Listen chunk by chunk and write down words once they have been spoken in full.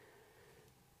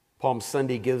Palm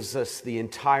Sunday gives us the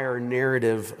entire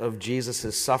narrative of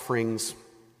Jesus' sufferings.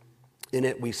 In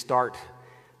it, we start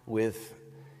with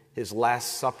his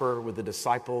Last Supper with the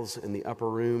disciples in the upper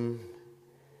room,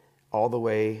 all the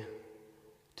way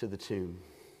to the tomb,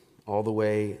 all the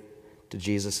way to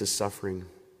Jesus' suffering.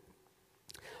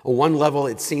 On one level,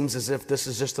 it seems as if this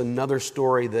is just another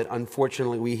story that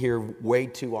unfortunately we hear way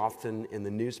too often in the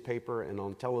newspaper and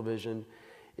on television.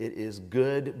 It is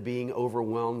good being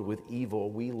overwhelmed with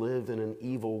evil. We live in an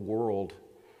evil world.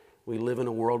 We live in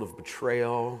a world of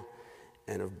betrayal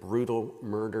and of brutal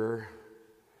murder,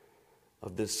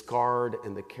 of the discard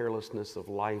and the carelessness of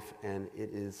life, and it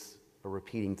is a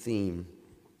repeating theme.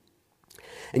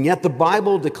 And yet the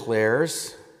Bible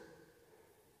declares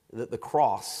that the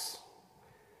cross,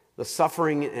 the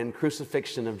suffering and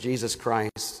crucifixion of Jesus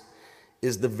Christ,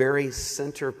 is the very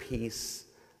centerpiece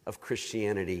of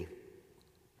Christianity.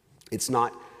 It's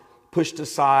not pushed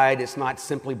aside. It's not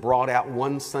simply brought out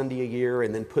one Sunday a year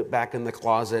and then put back in the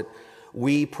closet.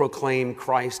 We proclaim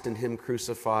Christ and Him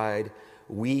crucified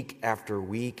week after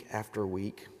week after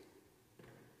week.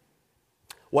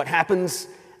 What happens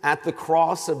at the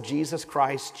cross of Jesus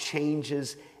Christ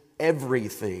changes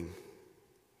everything.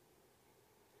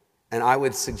 And I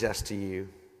would suggest to you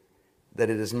that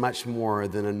it is much more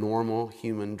than a normal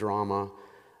human drama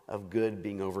of good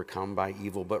being overcome by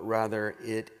evil, but rather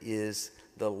it is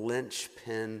the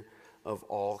linchpin of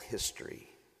all history.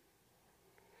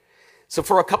 So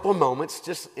for a couple of moments,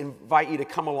 just invite you to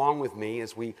come along with me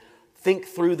as we think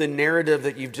through the narrative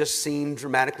that you've just seen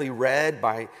dramatically read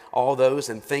by all those,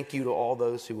 and thank you to all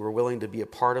those who were willing to be a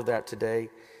part of that today.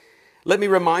 Let me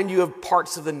remind you of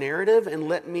parts of the narrative, and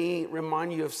let me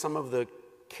remind you of some of the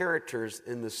characters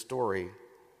in the story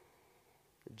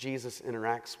that Jesus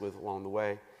interacts with along the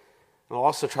way. And I'll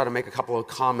also try to make a couple of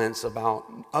comments about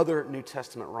other New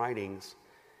Testament writings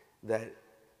that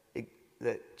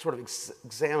sort of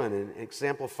examine and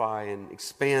exemplify and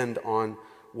expand on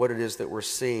what it is that we're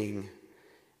seeing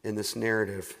in this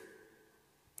narrative.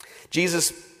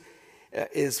 Jesus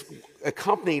is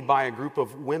accompanied by a group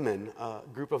of women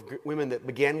that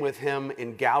began with him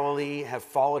in Galilee, have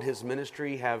followed his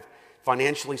ministry, have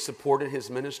financially supported his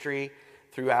ministry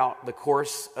throughout the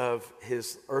course of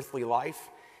his earthly life.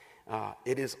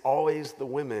 It is always the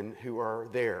women who are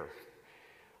there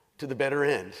to the better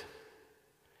end.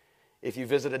 If you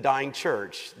visit a dying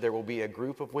church, there will be a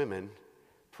group of women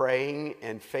praying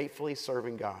and faithfully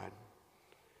serving God,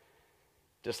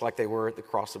 just like they were at the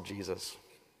cross of Jesus.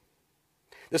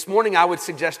 This morning, I would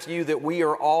suggest to you that we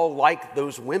are all like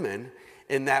those women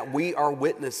in that we are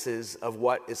witnesses of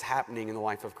what is happening in the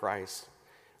life of Christ.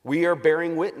 We are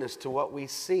bearing witness to what we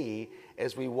see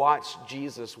as we watch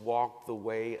Jesus walk the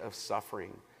way of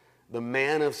suffering, the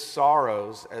man of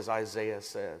sorrows, as Isaiah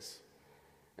says,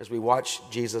 as we watch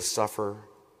Jesus suffer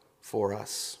for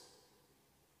us.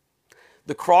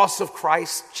 The cross of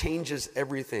Christ changes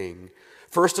everything.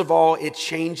 First of all, it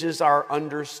changes our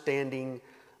understanding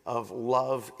of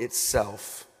love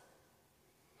itself.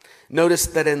 Notice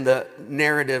that in the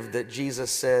narrative that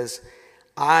Jesus says,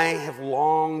 I have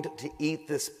longed to eat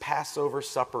this Passover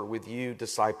supper with you,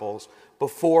 disciples,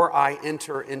 before I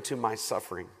enter into my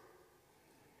suffering.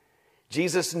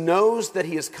 Jesus knows that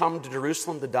he has come to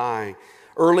Jerusalem to die.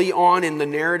 Early on in the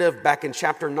narrative, back in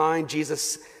chapter 9,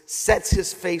 Jesus sets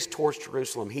his face towards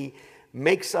Jerusalem. He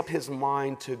makes up his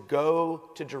mind to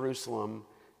go to Jerusalem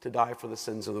to die for the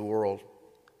sins of the world.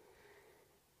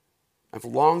 I've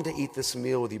longed to eat this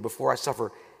meal with you before I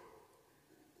suffer.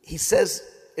 He says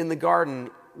in the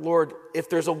garden, Lord, if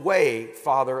there's a way,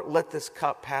 Father, let this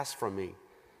cup pass from me.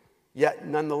 Yet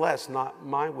nonetheless, not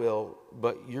my will,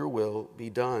 but your will be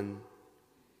done.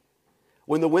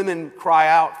 When the women cry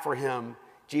out for him,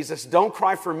 Jesus, don't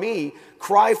cry for me,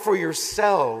 cry for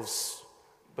yourselves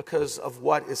because of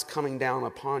what is coming down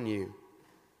upon you.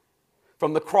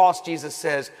 From the cross, Jesus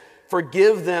says,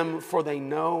 forgive them, for they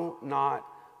know not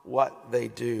what they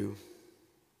do.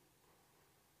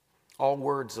 All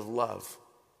words of love.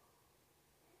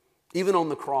 Even on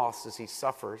the cross as he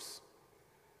suffers,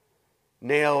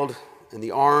 nailed in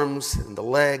the arms and the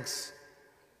legs,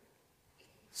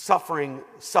 suffering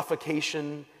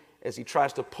suffocation as he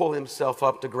tries to pull himself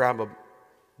up to grab a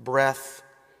breath,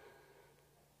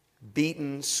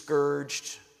 beaten,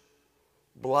 scourged,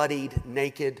 bloodied,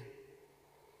 naked.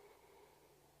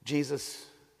 Jesus,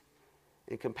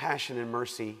 in compassion and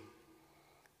mercy,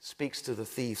 speaks to the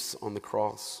thieves on the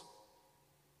cross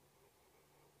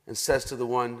and says to the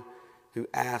one who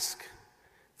asks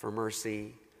for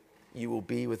mercy, you will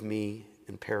be with me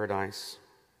in paradise.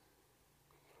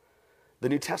 The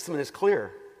New Testament is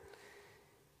clear.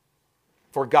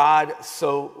 For God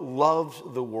so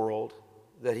loved the world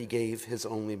that he gave his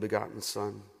only begotten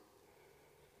Son.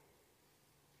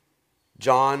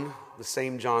 John, the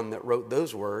same John that wrote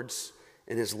those words,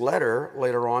 in his letter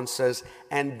later on says,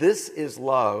 "And this is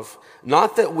love,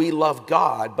 not that we love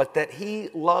God, but that he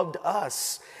loved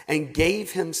us and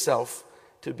gave himself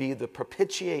to be the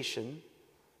propitiation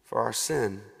for our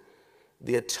sin,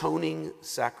 the atoning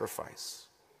sacrifice."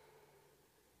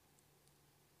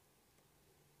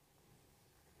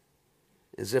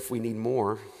 As if we need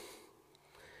more,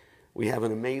 we have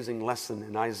an amazing lesson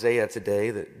in Isaiah today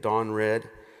that Don read.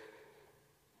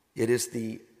 It is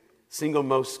the single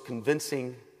most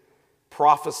convincing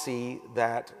prophecy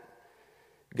that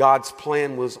God's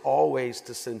plan was always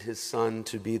to send his Son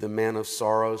to be the man of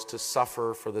sorrows, to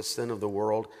suffer for the sin of the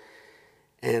world.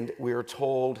 And we are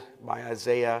told by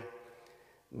Isaiah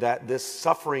that this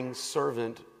suffering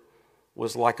servant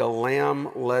was like a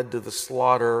lamb led to the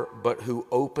slaughter, but who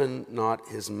opened not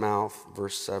his mouth.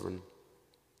 Verse 7.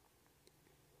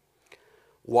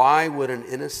 Why would an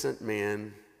innocent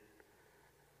man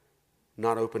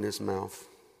not open his mouth?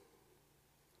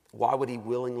 Why would he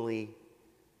willingly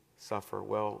suffer?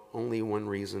 Well, only one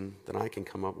reason that I can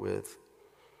come up with: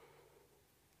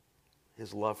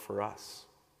 his love for us.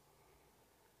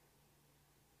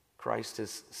 Christ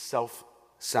is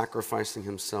self-sacrificing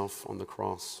himself on the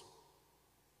cross.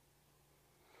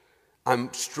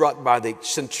 I'm struck by the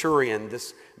centurion,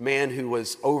 this man who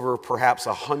was over perhaps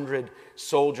 100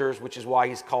 soldiers, which is why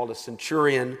he's called a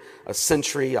centurion, a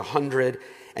century, 100.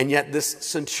 And yet this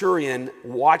centurion,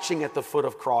 watching at the foot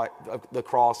of the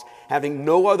cross, having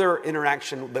no other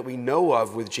interaction that we know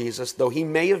of with Jesus, though he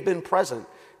may have been present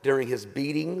during his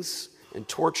beatings and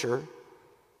torture,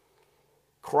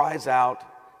 cries out,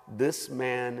 "This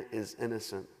man is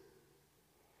innocent."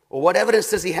 Well, what evidence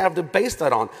does he have to base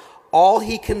that on? All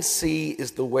he can see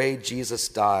is the way Jesus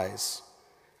dies,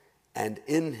 and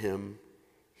in him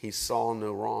he saw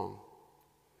no wrong.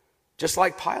 Just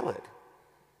like Pilate,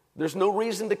 there's no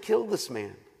reason to kill this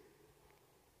man,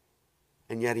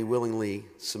 and yet he willingly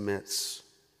submits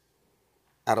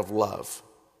out of love.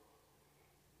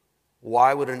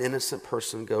 Why would an innocent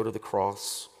person go to the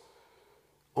cross?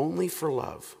 Only for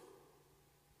love.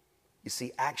 You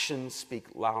see, actions speak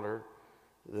louder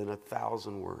than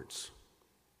 1,000 words.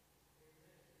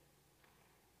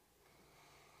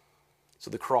 So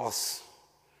the cross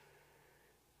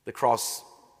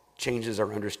changes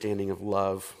our understanding of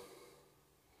love.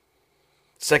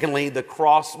 Secondly, the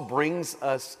cross brings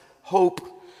us hope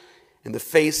in the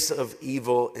face of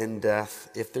evil and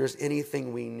death. If there's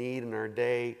anything we need in our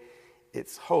day,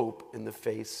 it's hope in the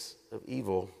face of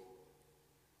evil.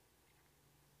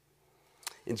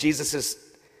 In Jesus'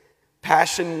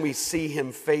 passion, we see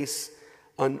him face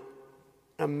an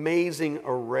amazing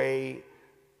array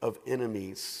of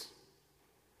enemies.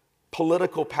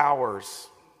 Political powers,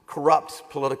 corrupt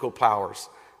political powers.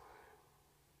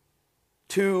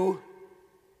 2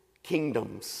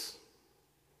 kingdoms,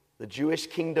 the Jewish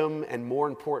kingdom and, more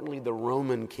importantly, the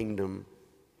Roman kingdom.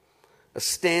 A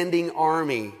standing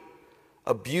army,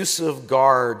 abusive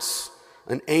guards,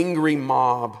 an angry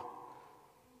mob,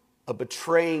 a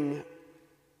betraying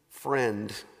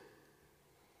friend,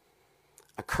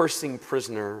 a cursing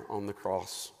prisoner on the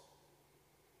cross.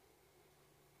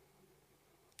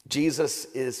 Jesus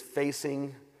is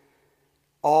facing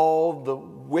all the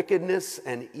wickedness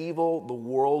and evil the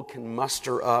world can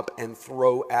muster up and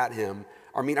throw at him.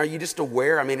 I mean, are you just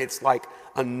aware? I mean, it's like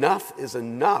enough is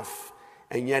enough,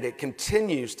 and yet it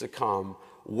continues to come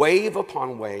wave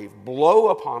upon wave, blow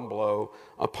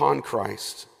upon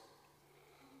Christ.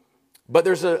 But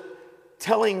there's a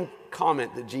telling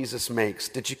comment that Jesus makes.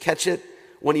 Did you catch it?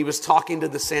 When he was talking to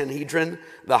the Sanhedrin,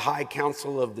 the high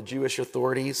council of the Jewish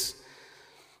authorities,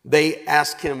 they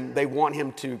ask him, they want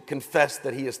him to confess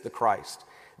that he is the Christ,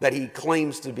 that he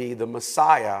claims to be the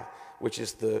Messiah, which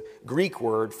is the Greek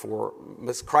word for,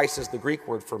 Christ is the Greek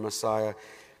word for Messiah.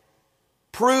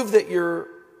 Prove that you're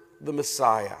the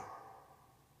Messiah.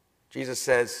 Jesus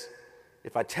says,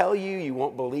 if I tell you, you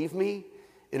won't believe me,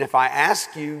 and if I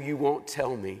ask you, you won't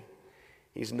tell me.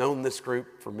 He's known this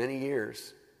group for many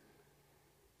years.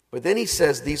 But then he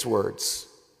says these words,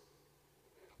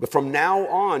 but from now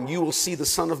on, you will see the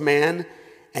Son of Man,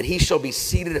 and he shall be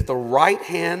seated at the right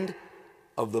hand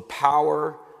of the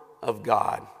power of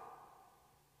God.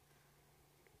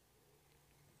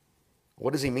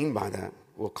 What does he mean by that?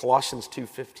 Well, Colossians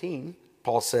 2:15,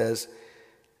 Paul says,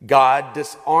 God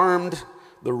disarmed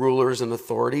the rulers and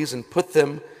authorities and put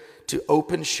them to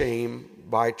open shame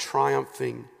by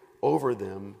triumphing over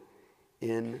them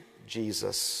in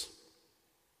Jesus.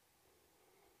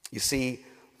 You see,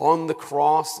 On the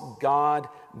cross, God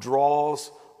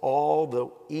draws all the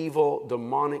evil,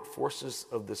 demonic forces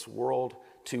of this world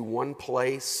to one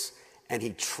place, and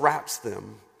he traps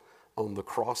them on the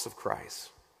cross of Christ.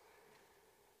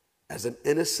 As an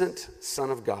innocent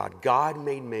Son of God, God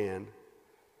made man,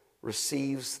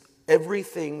 receives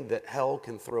everything that hell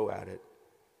can throw at it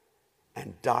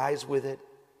and dies with it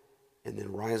and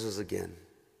then rises again.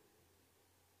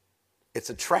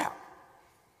 It's a trap.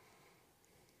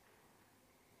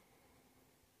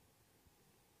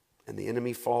 And the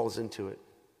enemy falls into it.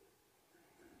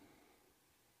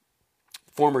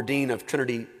 Former dean of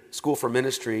Trinity School for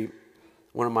Ministry,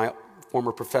 one of my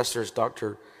former professors,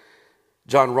 Dr.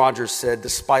 John Rogers, said,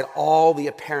 despite all the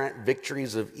apparent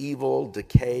victories of evil,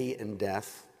 decay, and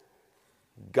death,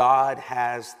 God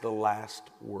has the last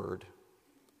word.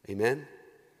 Amen?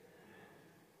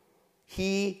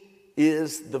 He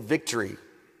is the victory.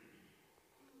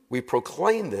 We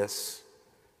proclaim this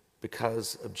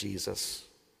because of Jesus.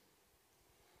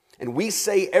 And we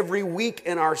say every week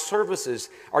in our services,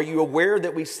 are you aware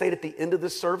that we say it at the end of the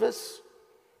service?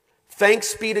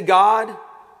 Thanks be to God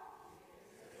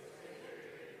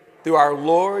through our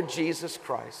Lord Jesus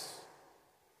Christ.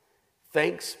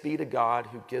 Thanks be to God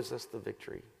who gives us the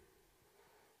victory.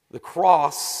 The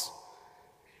cross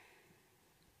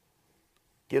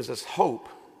gives us hope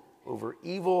over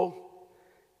evil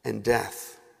and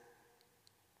death.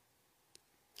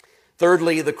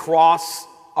 Thirdly, the cross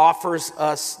offers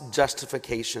us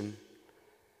justification.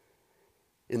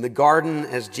 In the garden,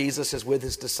 as Jesus is with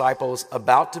his disciples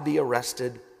about to be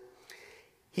arrested,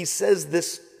 he says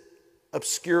this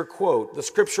obscure quote, the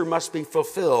scripture must be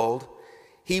fulfilled.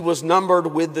 He was numbered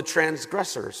with the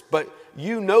transgressors. But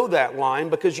you know that line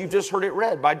because you just heard it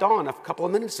read by Dawn a couple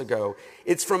of minutes ago.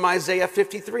 It's from Isaiah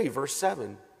 53, verse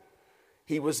 7.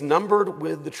 He was numbered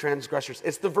with the transgressors.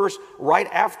 It's the verse right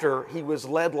after he was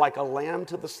led like a lamb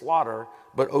to the slaughter,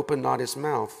 but opened not his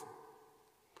mouth.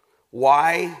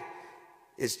 Why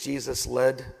is Jesus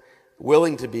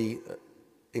willing to be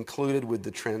included with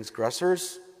the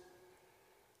transgressors?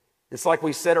 It's like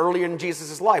we said earlier in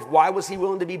Jesus' life. Why was he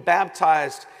willing to be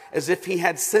baptized as if he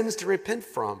had sins to repent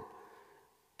from?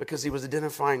 Because he was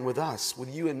identifying with us,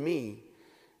 with you and me,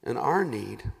 and our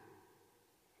need.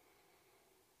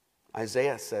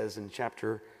 Isaiah says in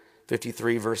chapter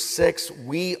 53, verse 6,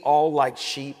 we all like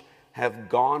sheep have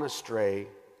gone astray,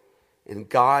 and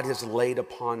God has laid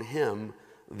upon him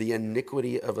the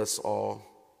iniquity of us all.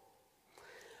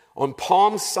 On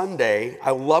Palm Sunday,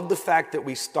 I love the fact that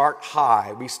we start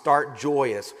high, we start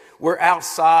joyous. We're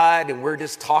outside and we're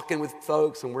just talking with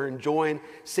folks and we're enjoying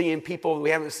seeing people we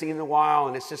haven't seen in a while,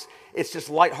 and it's just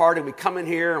lighthearted. We come in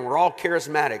here and we're all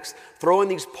charismatics, throwing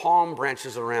these palm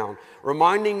branches around,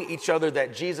 reminding each other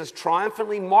that Jesus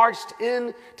triumphantly marched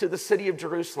into the city of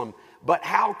Jerusalem. But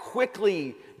how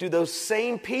quickly do those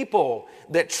same people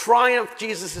that triumphed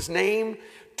Jesus' name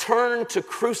turn to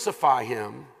crucify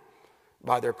him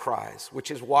by their cries,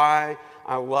 which is why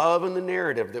I love in the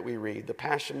narrative that we read, the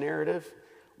Passion narrative,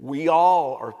 we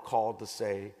all are called to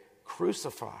say,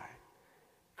 crucify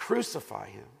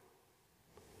him.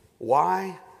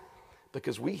 Why?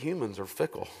 Because we humans are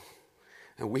fickle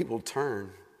and we will turn.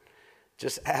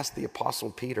 Just ask the Apostle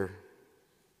Peter.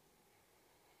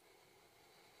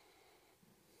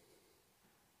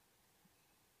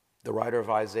 The writer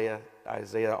of Isaiah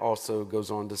also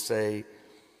goes on to say,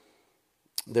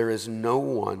 there is no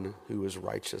one who is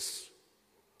righteous.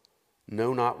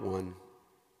 No, not one.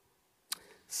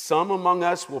 Some among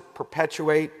us will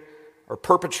perpetrate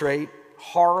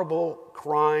horrible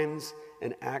crimes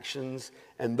and actions,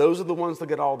 and those are the ones that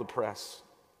get all the press.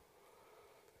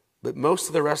 But most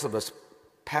of the rest of us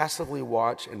passively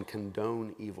watch and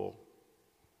condone evil.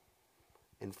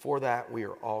 And for that, we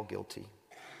are all guilty.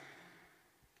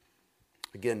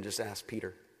 Again, just ask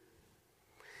Peter.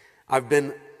 I've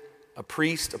been a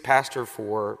priest, a pastor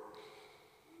for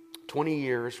 20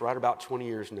 years, right about 20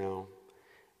 years now.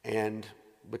 And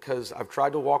because I've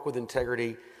tried to walk with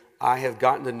integrity, I have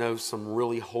gotten to know some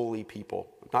really holy people.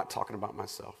 I'm not talking about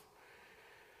myself.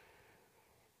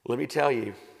 Let me tell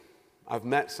you, I've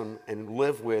met some and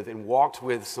lived with and walked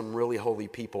with some really holy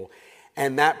people.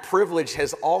 And that privilege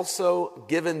has also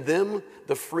given them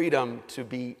the freedom to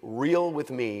be real with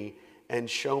me and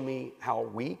show me how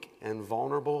weak and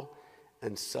vulnerable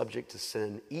and subject to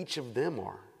sin each of them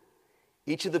are.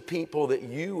 Each of the people that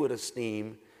you would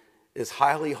esteem is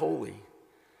highly holy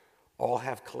all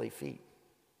have clay feet.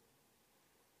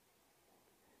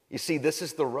 You see, this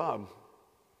is the rub.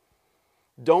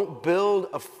 Don't build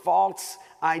a false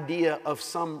idea of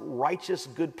some righteous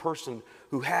good person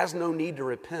who has no need to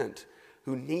repent,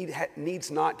 who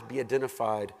needs not to be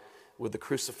identified with the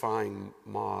crucifying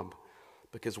mob,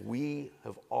 because we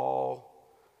have all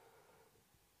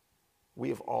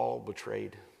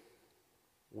betrayed.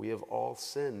 We have all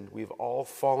sinned. We've all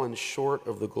fallen short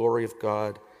of the glory of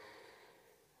God.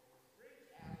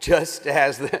 Just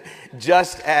as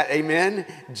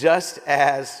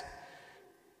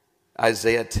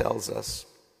Isaiah tells us.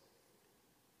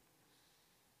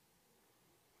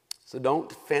 So don't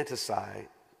fantasize.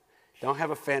 Don't have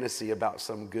a fantasy about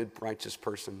some good, righteous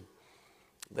person.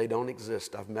 They don't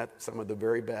exist. I've met some of the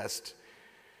very best.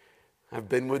 I've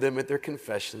been with them at their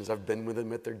confessions. I've been with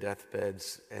them at their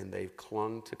deathbeds, and they've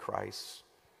clung to Christ,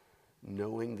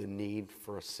 knowing the need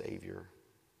for a Savior,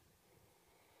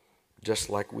 just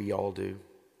like we all do.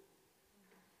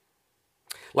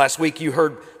 Last week you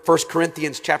heard 1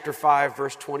 Corinthians chapter 5,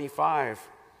 verse 25.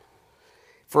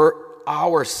 For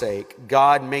our sake,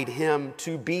 God made him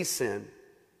to be sin,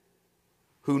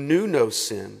 who knew no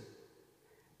sin,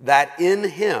 that in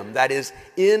him, that is,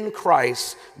 in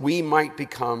Christ, we might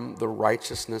become the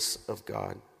righteousness of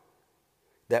God,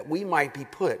 that we might be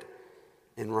put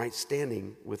in right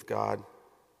standing with God.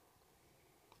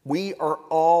 We are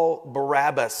all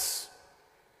Barabbas.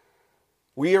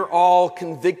 We are all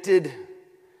convicted,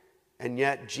 and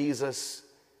yet Jesus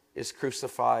is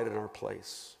crucified in our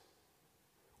place.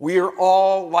 We are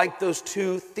all like those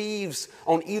two thieves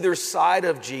on either side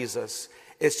of Jesus.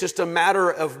 It's just a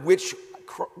matter of which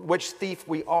thief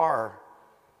we are.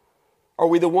 Are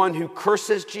we the one who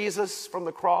curses Jesus from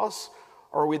the cross,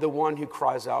 or are we the one who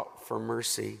cries out for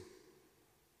mercy?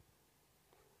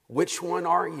 Which one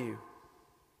are you?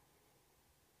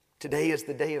 Today is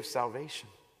the day of salvation.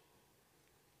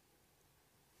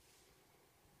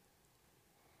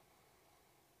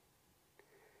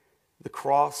 The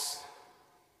cross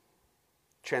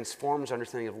transforms our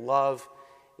understanding of love.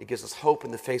 It gives us hope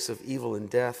in the face of evil and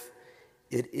death.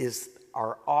 It is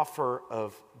our offer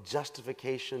of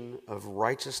justification, of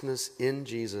righteousness in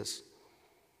Jesus.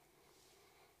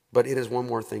 But it is one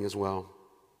more thing as well.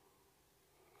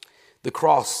 The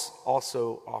cross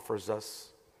also offers us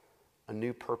a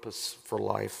new purpose for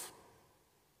life.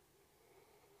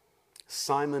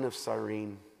 Simon of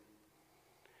Cyrene,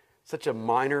 such a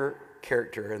minor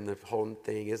character in the whole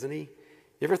thing, isn't he?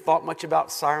 You ever thought much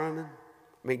about Simon?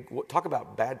 I mean, talk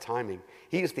about bad timing.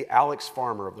 He is the Alex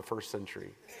Farmer of the first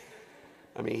century.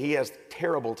 I mean, he has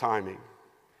terrible timing.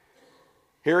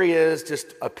 Here he is,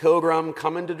 just a pilgrim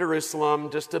coming to Jerusalem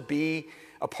just to be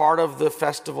a part of the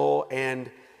festival.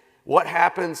 And what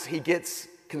happens? He gets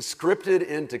conscripted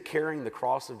into carrying the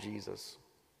cross of Jesus.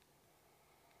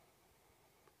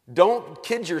 Don't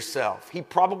kid yourself. He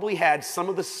probably had some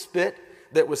of the spit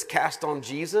that was cast on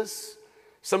Jesus,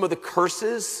 some of the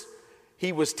curses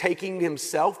he was taking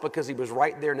himself because he was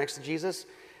right there next to Jesus.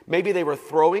 Maybe they were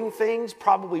throwing things,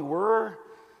 probably were.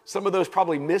 Some of those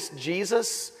probably missed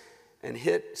Jesus and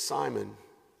hit Simon.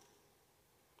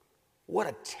 What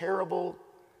a terrible,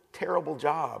 terrible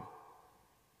job.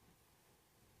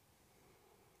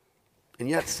 And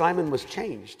yet Simon was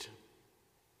changed.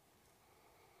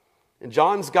 In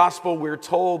John's gospel, we're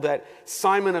told that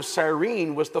Simon of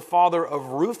Cyrene was the father of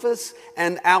Rufus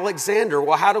and Alexander.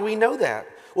 Well, how do we know that?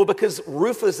 Well, because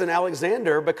Rufus and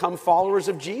Alexander become followers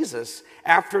of Jesus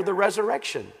after the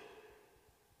resurrection.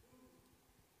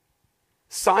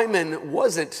 Simon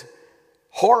wasn't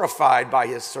horrified by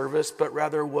his service, but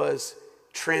rather was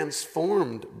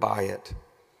transformed by it.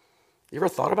 You ever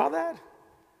thought about that?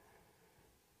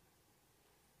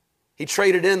 He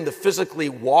traded in the physically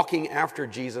walking after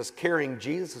Jesus, carrying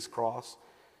Jesus' cross,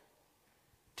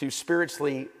 to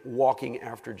spiritually walking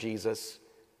after Jesus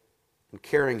and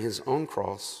carrying his own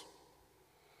cross.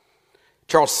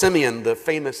 Charles Simeon, the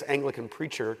famous Anglican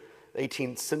preacher,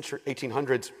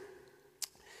 1800s,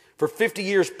 for 50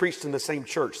 years preached in the same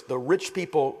church. The rich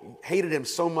people hated him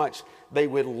so much, they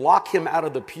would lock him out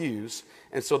of the pews.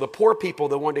 And so the poor people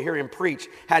that wanted to hear him preach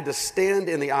had to stand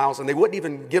in the aisles, and they wouldn't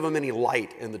even give him any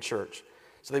light in the church.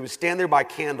 So they would stand there by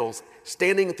candles,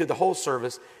 standing through the whole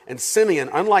service. And Simeon,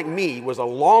 unlike me, was a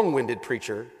long-winded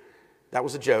preacher. That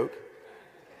was a joke.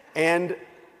 And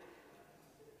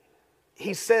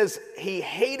he says he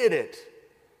hated it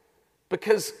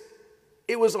because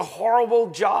it was a horrible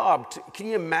job. Can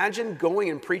you imagine going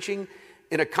and preaching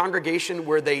in a congregation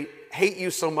where they hate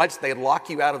you so much they lock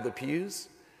you out of the pews?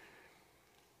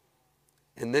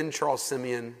 And then Charles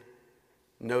Simeon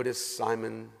noticed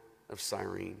Simon of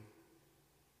Cyrene.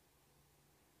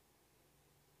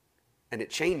 And it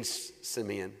changed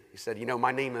Simeon. He said, you know,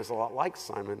 my name is a lot like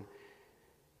Simon.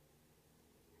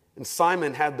 And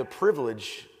Simon had the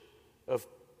privilege of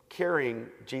carrying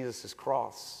Jesus'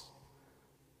 cross,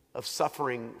 of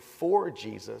suffering for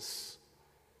Jesus,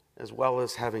 as well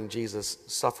as having Jesus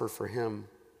suffer for him.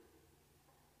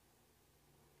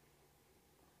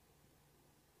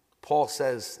 Paul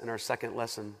says in our second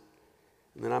lesson,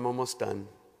 and then I'm almost done,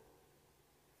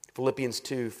 Philippians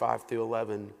 2, 5 through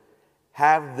 11,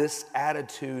 have this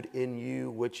attitude in you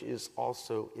which is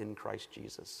also in Christ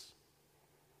Jesus.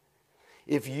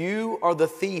 If you are the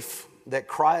thief that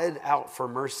cried out for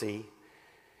mercy,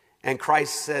 and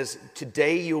Christ says,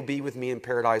 today you'll be with me in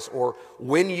paradise, or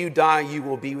when you die, you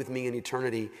will be with me in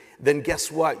eternity, then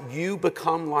guess what? You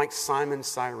become like Simon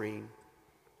Cyrene,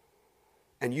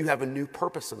 and you have a new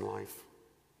purpose in life.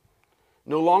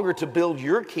 No longer to build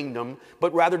your kingdom,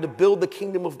 but rather to build the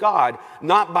kingdom of God,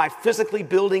 not by physically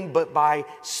building, but by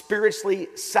spiritually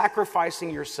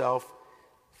sacrificing yourself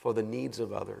for the needs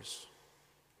of others,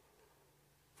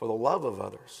 for the love of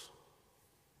others,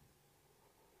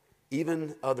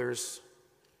 even others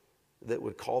that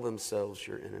would call themselves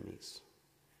your enemies.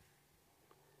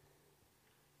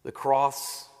 The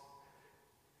cross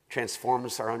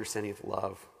transforms our understanding of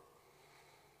love.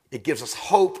 It gives us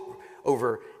hope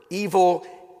over evil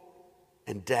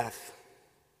and death.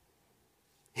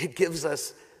 It gives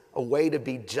us a way to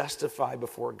be justified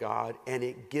before God, and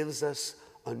it gives us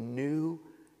a new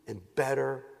and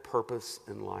better purpose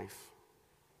in life.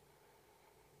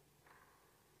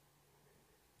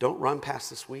 Don't run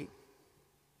past this week.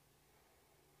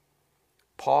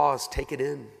 Pause, take it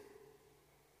in.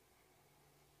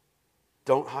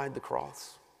 Don't hide the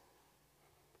cross.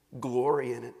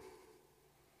 Glory in it.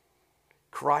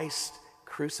 Christ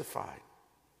crucified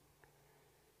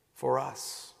for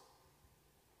us.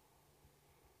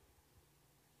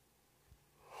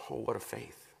 Oh, what a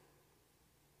faith.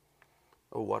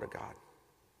 Oh, what a God.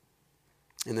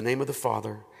 In the name of the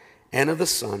Father, and of the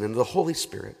Son, and of the Holy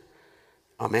Spirit.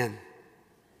 Amen.